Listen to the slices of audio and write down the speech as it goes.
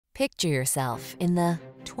Picture yourself in the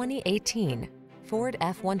 2018 Ford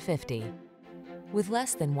F-150. With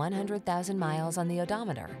less than 100,000 miles on the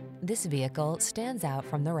odometer, this vehicle stands out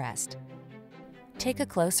from the rest. Take a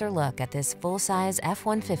closer look at this full-size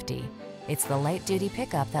F-150. It's the light-duty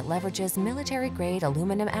pickup that leverages military-grade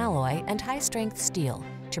aluminum alloy and high-strength steel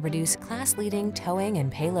to produce class-leading towing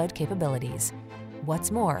and payload capabilities.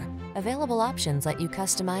 What's more, available options let you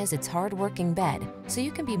customize its hard-working bed so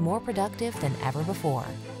you can be more productive than ever before.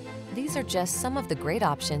 These are just some of the great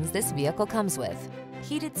options this vehicle comes with: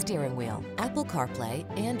 heated steering wheel, Apple CarPlay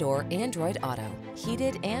and/or Android Auto,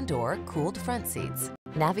 heated and/or cooled front seats,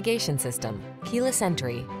 navigation system, keyless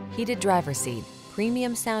entry, heated driver's seat,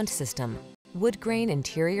 premium sound system, wood grain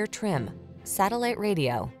interior trim, satellite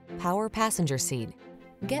radio, power passenger seat.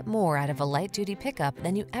 Get more out of a light-duty pickup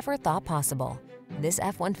than you ever thought possible. This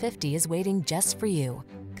F-150 is waiting just for you.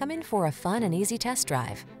 Come in for a fun and easy test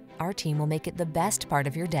drive. Our team will make it the best part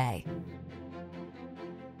of your day.